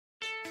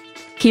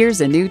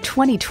Here's a new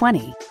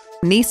 2020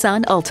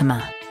 Nissan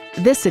Altima.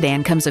 This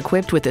sedan comes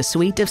equipped with a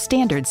suite of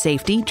standard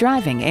safety,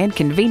 driving, and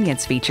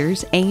convenience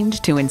features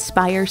aimed to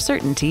inspire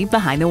certainty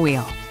behind the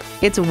wheel.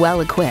 It's well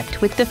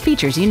equipped with the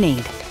features you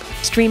need: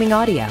 streaming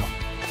audio,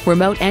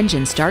 remote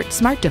engine start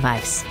smart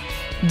device,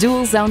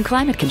 dual zone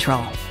climate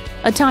control,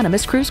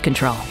 autonomous cruise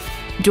control,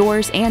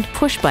 doors and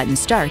push-button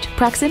start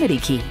proximity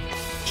key,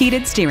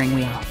 heated steering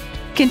wheel,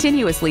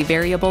 continuously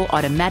variable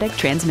automatic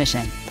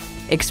transmission,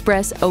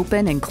 express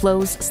open and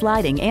close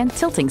sliding and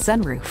tilting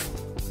sunroof,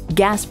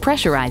 gas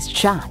pressurized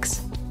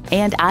shocks,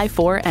 and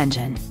i4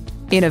 engine.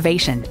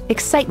 Innovation,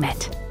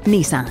 excitement,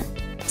 Nissan.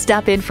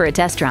 Stop in for a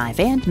test drive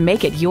and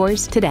make it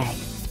yours today.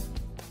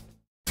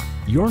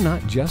 You're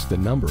not just a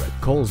number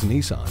at Cowles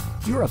Nissan.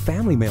 You're a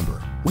family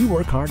member. We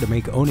work hard to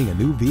make owning a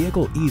new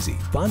vehicle easy,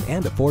 fun,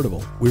 and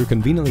affordable. We're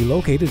conveniently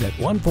located at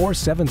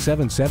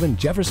 14777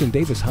 Jefferson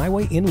Davis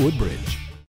Highway in Woodbridge.